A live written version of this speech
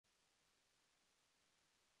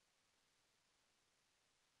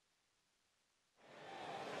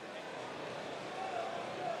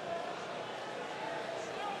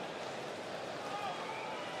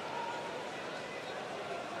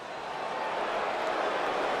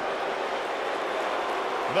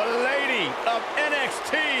The lady of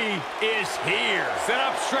NXT is here. Sit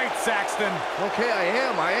up straight, Saxton. Okay, I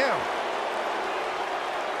am.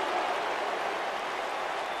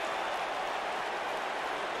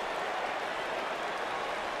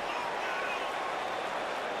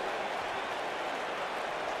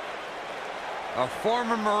 A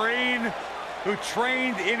former Marine who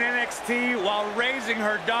trained in NXT while raising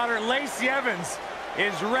her daughter, Lacy Evans,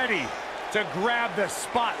 is ready to grab the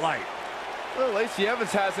spotlight. Well, Lacy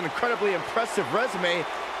Evans has an incredibly impressive resume.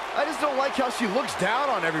 I just don't like how she looks down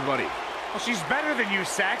on everybody. Well, she's better than you,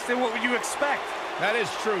 Saxton. What would you expect? That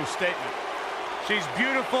is true statement. She's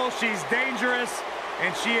beautiful, she's dangerous,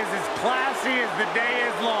 and she is as classy as the day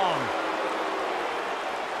is long.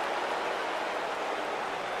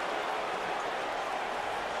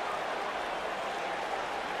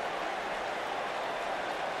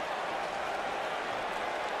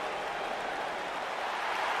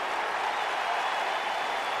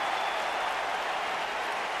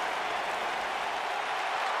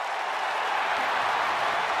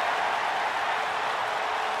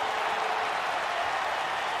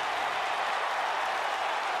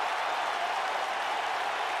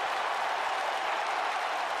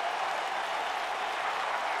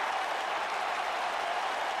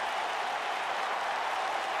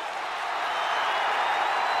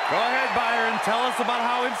 Go ahead, Byron. Tell us about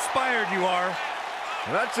how inspired you are.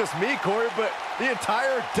 Not just me, Corey, but the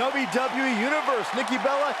entire WWE Universe. Nikki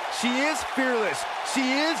Bella, she is fearless. She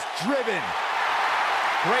is driven.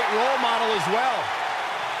 Great role model as well.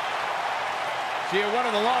 She had one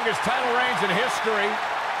of the longest title reigns in history.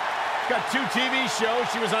 She's got 2 TV shows.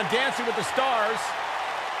 She was on Dancing with the Stars.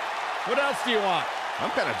 What else do you want?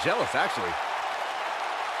 I'm kind of jealous, actually.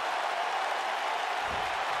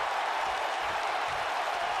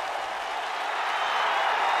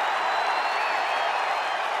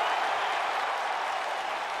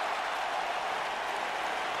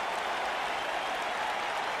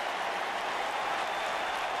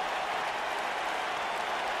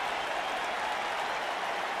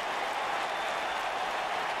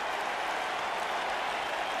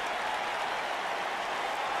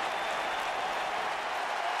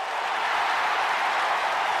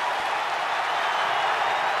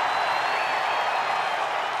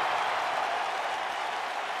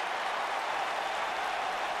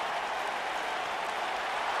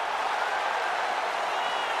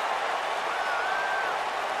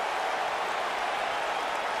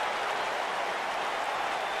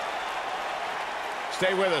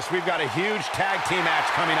 Stay with us. We've got a huge tag team match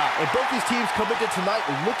coming up. And both these teams come into tonight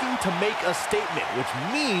looking to make a statement, which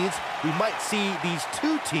means we might see these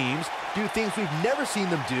 2 teams do things we've never seen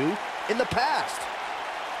them do in the past.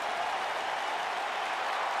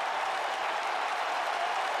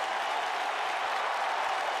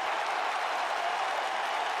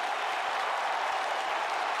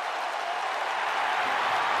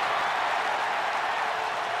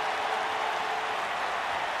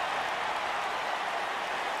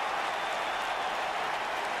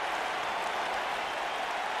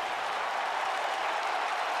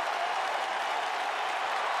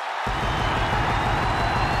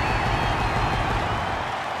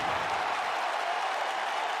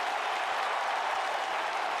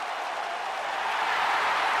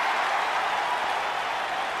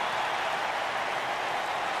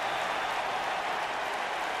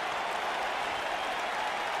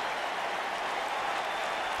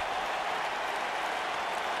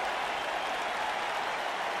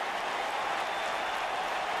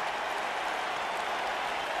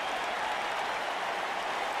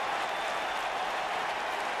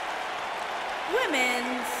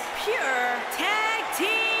 Women's Pure Tag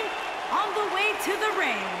Team on the way to the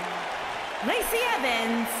ring. Lacy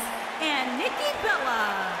Evans and Nikki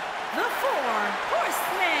Bella, the 4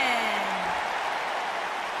 Horsemen.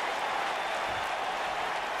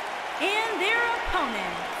 And their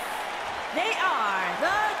opponents, they are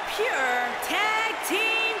the Pure Tag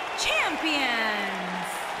Team Champions,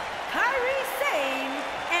 Kairi Sane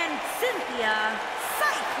and Cynthia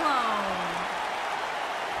Cyclone.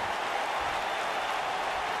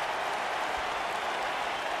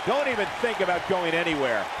 Don't even think about going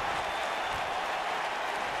anywhere.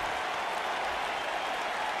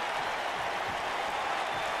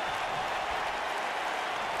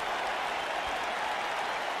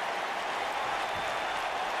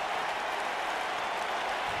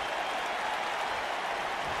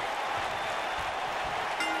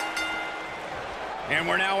 And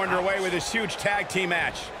we're now underway with this huge tag team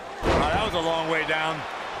match. Wow, that was a long way down.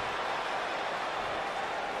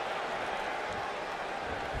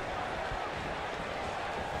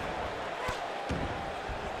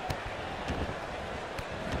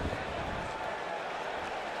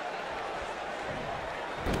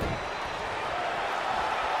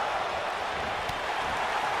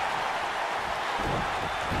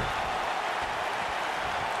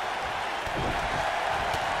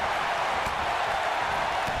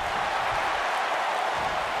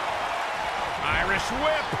 Irish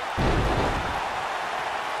whip.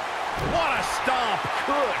 What a stomp.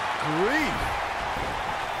 Good grief.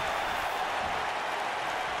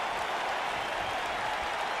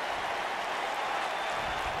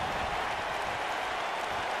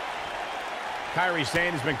 Kairi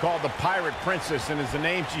Sane has been called the Pirate Princess, and is a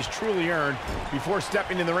name she's truly earned. Before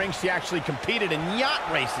stepping in the ring, she actually competed in yacht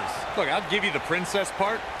races. Look, I'll give you the princess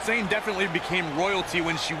part. Sane definitely became royalty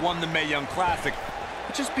when she won the Mae Young Classic.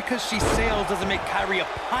 But just because she sails doesn't make Kairi a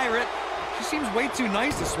pirate. She seems way too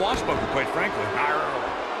nice to swashbuckle, quite frankly.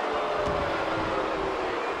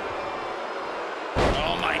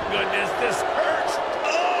 Oh my goodness, this hurts.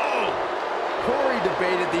 Oh! Corey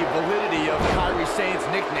debated the validity of Kairi Sane's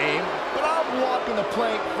nickname, but I'm walking the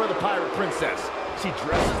plank for the Pirate Princess. She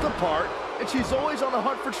dresses the part, and she's always on the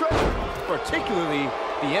hunt for treasure, particularly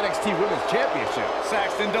the NXT Women's Championship.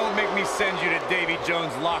 Saxton, don't make me send you to Davy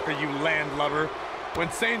Jones' locker, you landlubber. When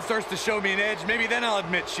Sane starts to show me an edge, maybe then I'll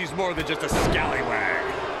admit she's more than just a scallywag.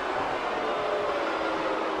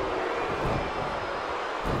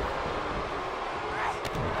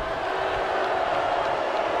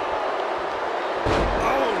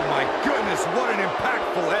 Oh my goodness, what an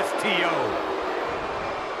impactful STO.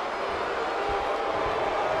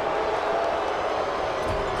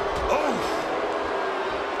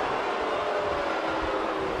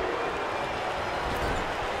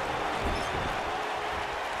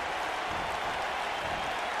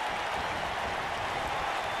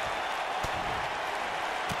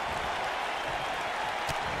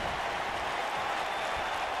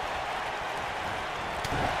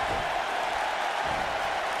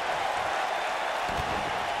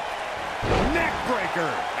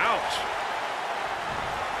 Neckbreaker. Ouch.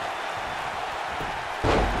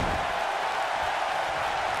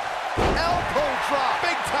 Elbow drop,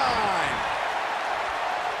 big time.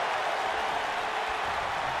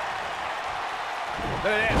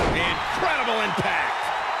 Incredible impact.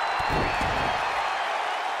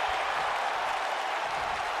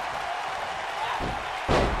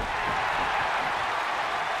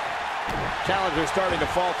 Challenger's starting to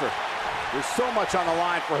falter. There's so much on the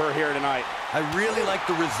line for her here tonight. I really like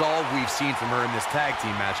the resolve we've seen from her in this tag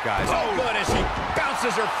team match, guys. Oh, good, as she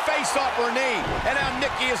bounces her face off her knee. And now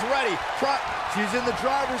Nikki is ready. She's in the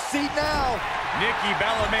driver's seat now. Nikki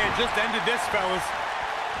Bella may have just ended this, fellas.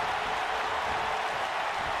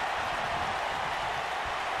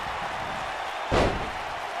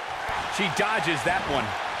 She dodges that one.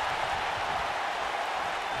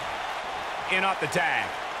 In off the tag.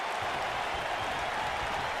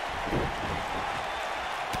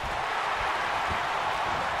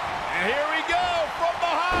 And here we go from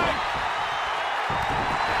behind.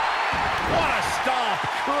 What a stomp.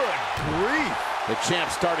 Good grief. The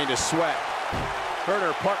champ's starting to sweat. Her and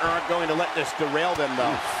her partner aren't going to let this derail them,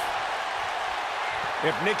 though.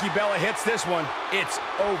 If Nikki Bella hits this one, it's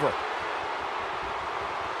over.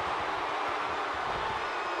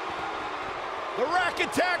 The rack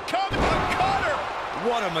attack comes, the cutter.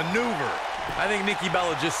 What a maneuver. I think Nikki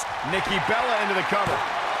Bella into the cover.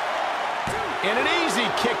 And an easy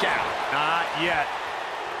kick out. Not yet.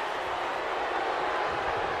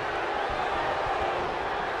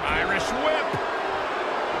 Irish whip.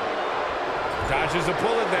 Dodges a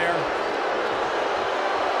bullet there.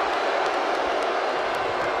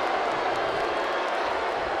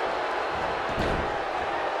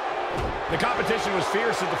 The competition was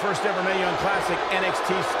fierce at the first ever Mae Young Classic.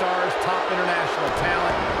 NXT stars, top international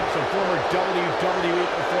talent, some former WWE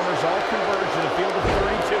performers all converged in a field of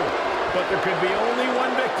 32. But there could be only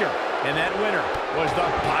one victor, and that winner was the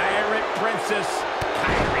Pirate Princess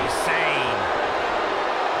Kairi Sane.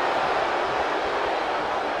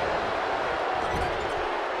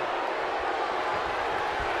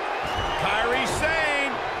 Kairi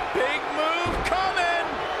Sane, big move coming.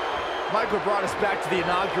 Michael brought us back to the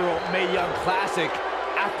inaugural Mae Young Classic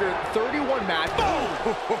after 31 matches.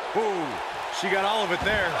 Boom! She got all of it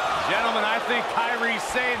there. Gentlemen, I think Kairi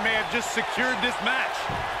Sane may have just secured this match.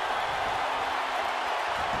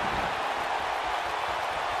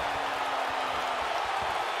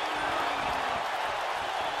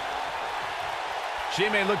 She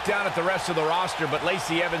may look down at the rest of the roster, but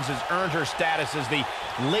Lacy Evans has earned her status as the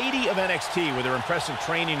Lady of NXT with her impressive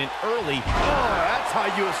training in early. Oh, that's how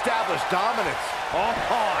you establish dominance. Oh,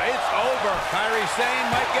 it's over. Kairi Sane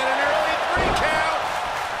might get an early 3 count.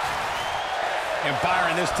 And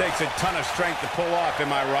Byron, this takes a ton of strength to pull off,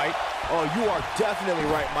 am I right? Oh, you are definitely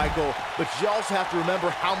right, Michael, but you also have to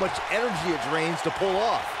remember how much energy it drains to pull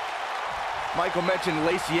off. Michael mentioned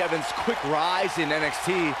Lacy Evans' quick rise in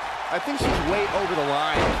NXT. I think she's way over the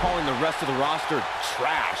line calling the rest of the roster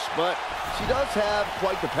trash, but she does have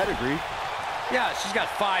quite the pedigree. Yeah, she's got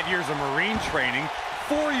 5 years of Marine training,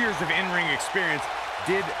 4 years of in-ring experience,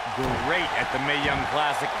 did great at the Mae Young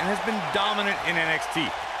Classic, and has been dominant in NXT.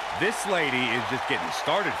 This lady is just getting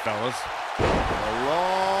started, fellas. A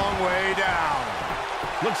long way down.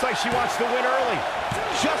 Looks like she wants to win early.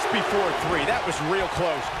 Just before 3. That was real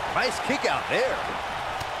close. Nice kick out there.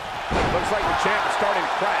 Looks like the champ is starting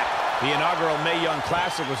to crack. The inaugural Mae Young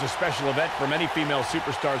Classic was a special event for many female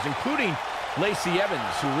superstars, including Lacy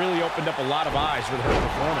Evans, who really opened up a lot of eyes with her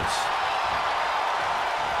performance.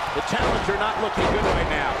 The challenger not looking good right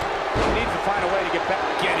now. He needs to find a way to get back.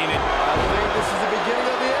 Getting it. I think this is the beginning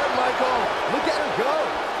of the end, Michael. Look at her go.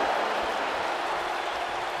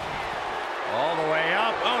 All the way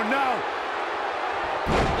up. Oh, no.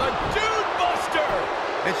 The Dude Buster!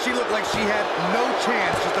 And she looked like she had no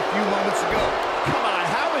chance just a few moments ago. Come on,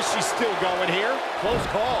 how is she still going here? Close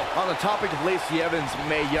call. On the topic of Lacy Evans'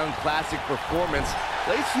 Mae Young Classic performance,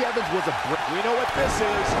 Lacy Evans was a brick. We know what this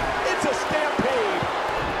is. It's a stampede.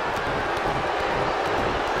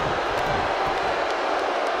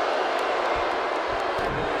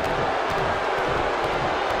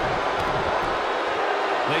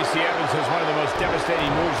 Lacy Evans has one of the most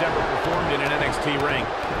devastating moves ever performed in an NXT ring.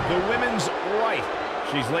 The women's right.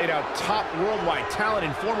 She's laid out top worldwide talent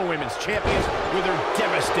and former women's champions with her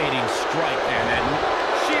devastating strike. And then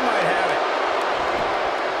she might have it.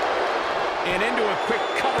 And into a quick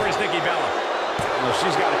cover is Nikki Bella. Well,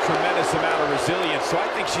 she's got a tremendous amount of resilience, so I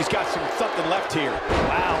think she's got something left here.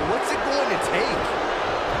 Wow, what's it going to take?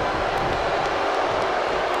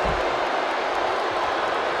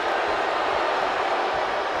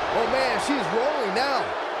 Oh, man, she's rolling now.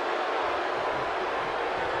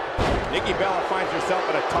 Nikki Bella finds herself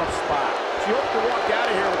in a tough spot. She hoped to walk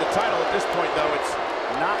out of here with the title. At this point, though, it's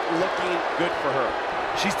not looking good for her.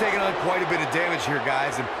 She's taking on quite a bit of damage here,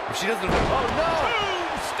 guys, and if she doesn't... Oh, no!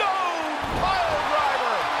 Tombstone pile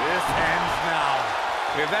driver! This ends now.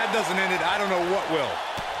 If that doesn't end it, I don't know what will.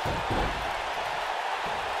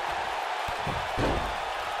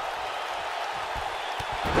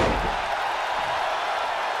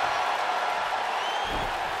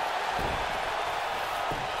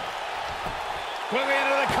 Quickly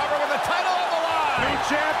into the cover with the title on the line. New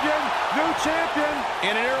champion, new champion.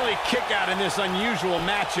 And an early kick out in this unusual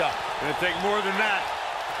matchup. Gonna take more than that.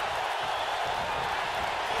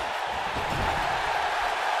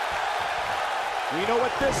 We know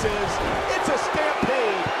what this is. It's a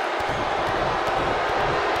stampede.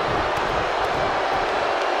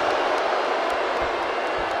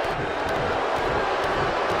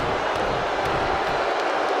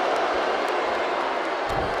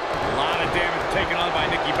 Taken on by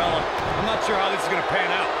Nikki Bella. I'm not sure how this is going to pan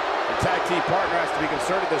out. The tag team partner has to be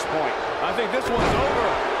concerned at this point. I think this one's over.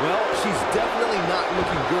 Well, she's definitely not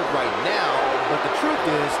looking good right now, but the truth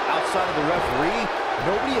is, outside of the referee,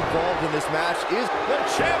 nobody involved in this match is the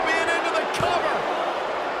champion into the cover.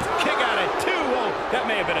 Kick out at 2. Oh, that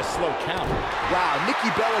may have been a slow count. Wow,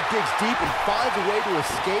 Nikki Bella digs deep and finds a way to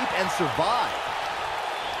escape and survive.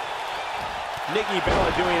 Nikki Bella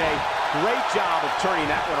doing a great job of turning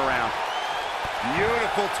that one around.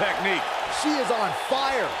 Beautiful technique. She is on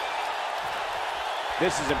fire.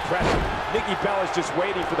 This is impressive. Nikki Bella's just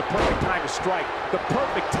waiting for the perfect time to strike. The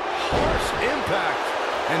perfect harsh impact.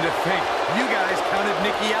 And to think, you guys counted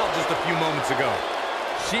Nikki out just a few moments ago.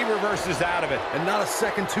 She reverses out of it. And not a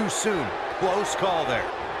second too soon. Close call there.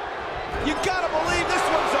 You gotta believe this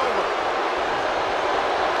one's over.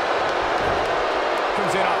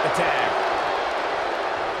 Comes in off the tag.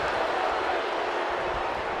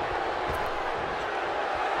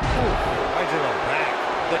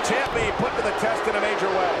 The champ being put to the test in a major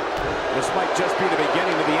way. This might just be the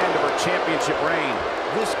beginning of the end of her championship reign.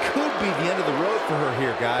 This could be the end of the road for her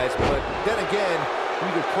here, guys, but then again, we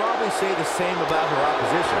could probably say the same about her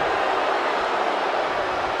opposition.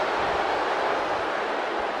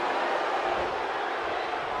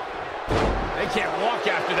 They can't walk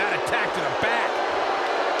after that attack to the back.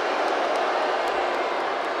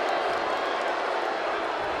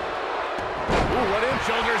 Ooh, what in?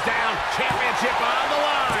 Shoulders down. Championship on the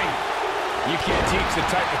line. You can't teach the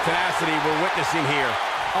type of tenacity we're witnessing here.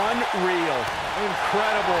 Unreal.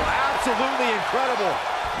 Incredible. Absolutely incredible.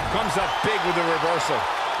 Comes up big with the reversal.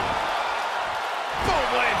 Boom,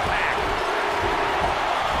 what impact.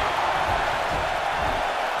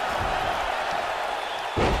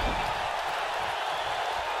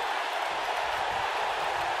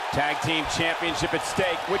 Tag team championship at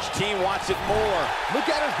stake. Which team wants it more? Look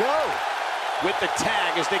at her go. With the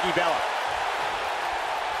tag is Nikki Bella.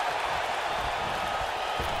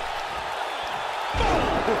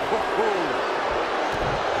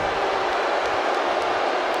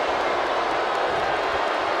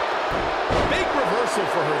 Big reversal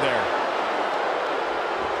for her there.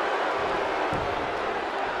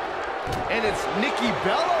 And it's Nikki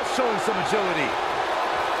Bella showing some agility.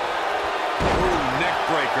 Ooh, neck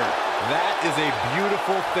breaker. That is a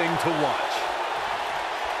beautiful thing to watch.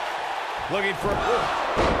 Looking for...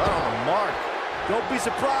 Right on the mark. Don't be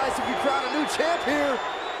surprised if you crown a new champ here.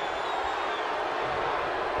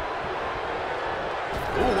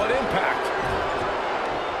 Ooh, what impact.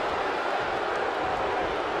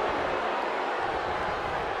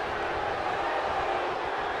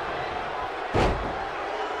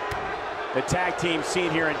 The tag team scene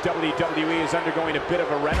here in WWE is undergoing a bit of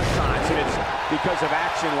a renaissance, and it's because of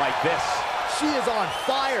action like this. She is on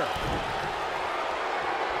fire.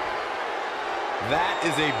 That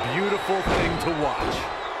is a beautiful thing to watch.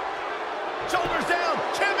 Shoulders down.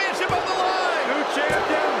 Championship on the line. New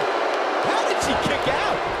champion. How did she kick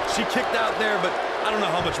out? She kicked out there, but I don't know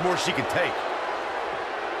how much more she can take.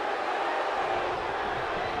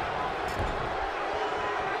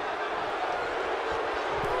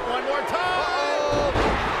 One more time.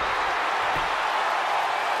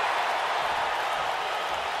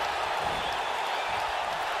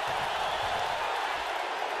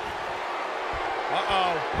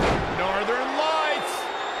 Uh-oh. Northern Lights.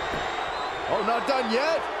 Oh, not done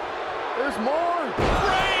yet. There's more.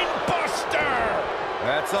 Brain Buster.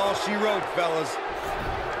 That's all she wrote, fellas.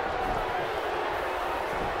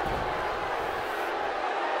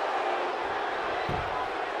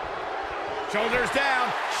 Shoulders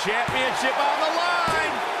down. Championship on the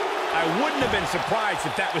line. I wouldn't have been surprised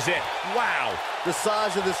if that was it. Wow. The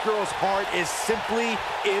size of this girl's heart is simply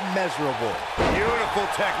immeasurable. Beautiful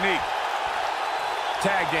technique.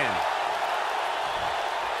 Tagged in.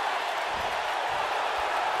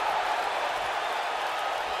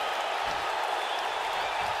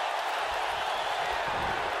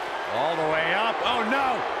 All the way up. Oh,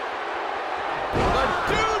 no. The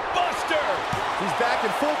Dude Buster. He's back in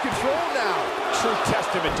full control now. True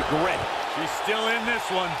testament to grit. She's still in this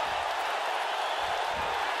one.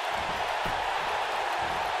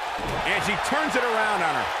 And she turns it around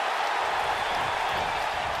on her.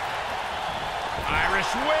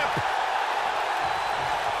 Irish whip.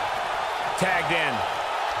 Tagged in.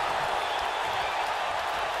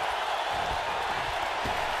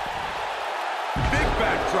 Big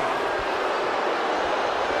backdrop.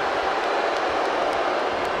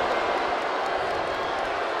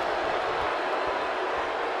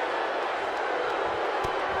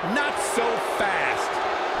 Not so fast.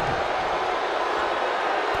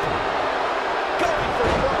 Going for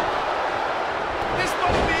broke. This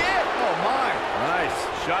must be it. Oh, my. Nice.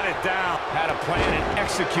 Shut it down. Had a plan and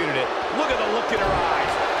executed it. Look at the look in her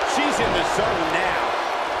eyes. She's in the zone now.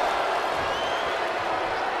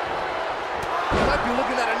 We might be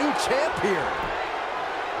looking at a new champ here.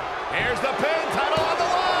 Here's the pin. Title on the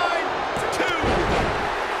line. 2.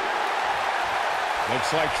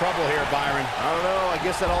 Looks like trouble here, Byron. I don't know. I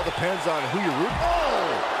guess that all depends on who you root for.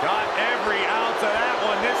 Oh! Got every ounce of that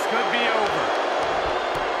one. This could be over.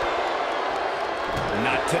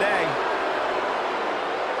 Not today.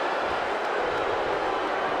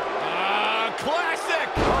 Classic!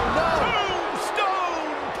 Oh, no.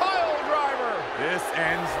 Tombstone pile driver. This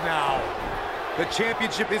ends now. The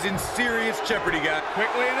championship is in serious jeopardy, guys.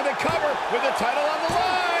 Quickly into the cover with the title on the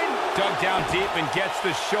line. Dug down deep and gets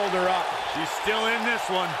the shoulder up. She's still in this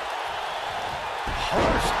one.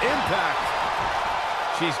 Harsh impact.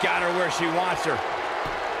 She's got her where she wants her.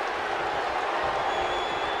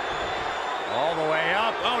 All the way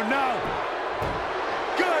up. Oh, no.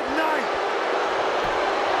 Good night.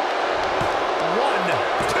 1,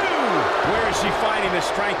 2. Where is she finding the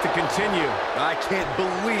strength to continue? I can't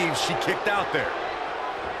believe she kicked out there.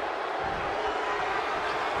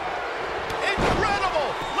 Incredible!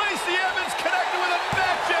 Lacy Evans connected with a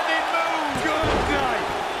match-ending move. Good night.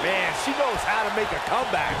 Man, she knows how to make a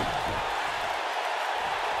comeback.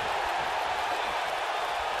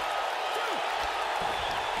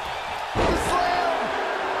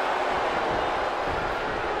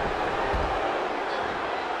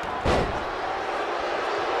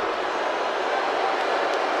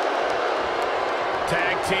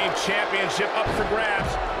 Tag team championship up for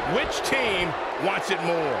grabs. Which team wants it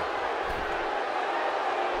more?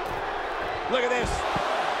 Look at this.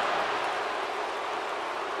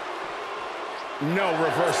 No,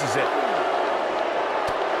 reverses it.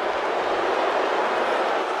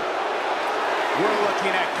 We're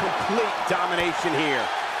looking at complete domination here.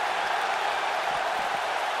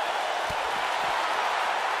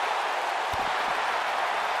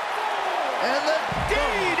 And the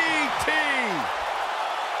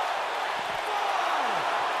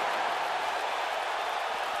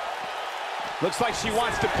Looks like she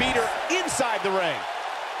wants to beat her inside the ring.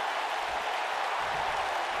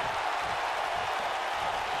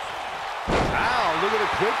 Wow, look at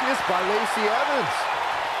the quickness by Lacy Evans.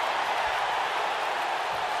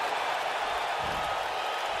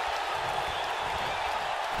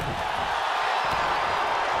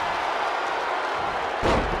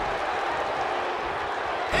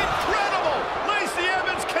 Incredible! Lacy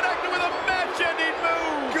Evans connected with a match-ending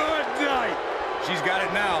move. Good night. She's got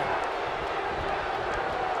it now.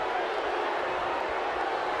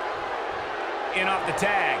 In off the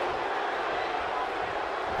tag.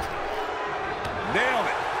 Nailed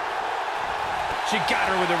it. She got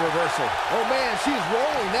her with a reversal. Oh man, she's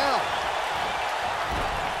rolling now.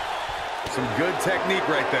 Some good technique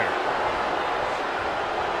right there.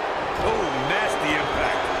 Oh, nasty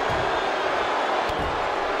impact.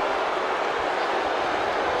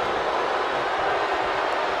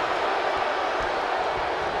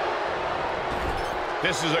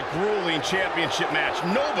 This is a grueling championship match.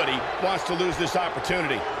 Nobody wants to lose this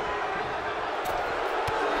opportunity.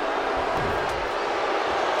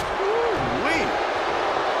 Ooh-wee.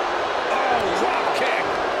 Oh, drop kick.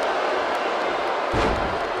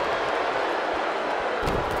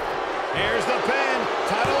 Here's the pin.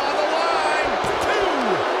 Title on the line. 2.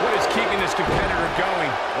 What is keeping this competitor going?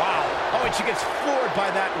 Wow. Oh, and she gets floored by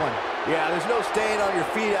that one. Yeah, there's no staying on your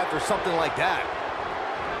feet after something like that.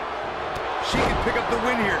 She can pick up the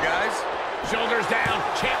win here, guys. Shoulders down.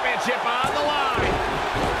 Championship on the line.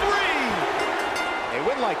 3. A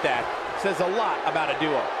win like that says a lot about a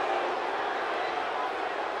duo.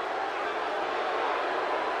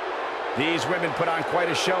 These women put on quite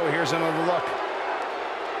a show. Here's another look.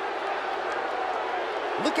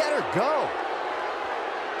 Look at her go.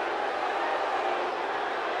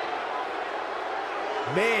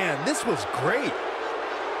 Man, this was great.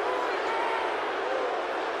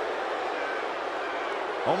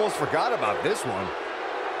 Almost forgot about this one.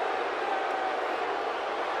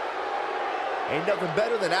 Ain't nothing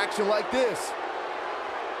better than action like this.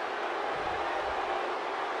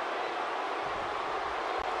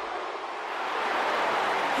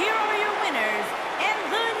 Here are your winners and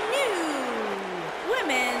the new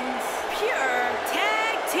Women's Pure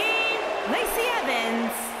Tag Team, Lacy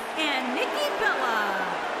Evans and Nikki Bella,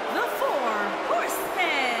 the 4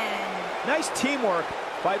 Horsemen. Nice teamwork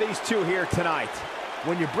by these two here tonight.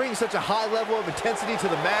 When you bring such a high level of intensity to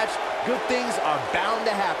the match, good things are bound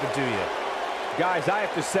to happen to you. Guys, I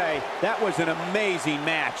have to say, that was an amazing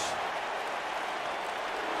match.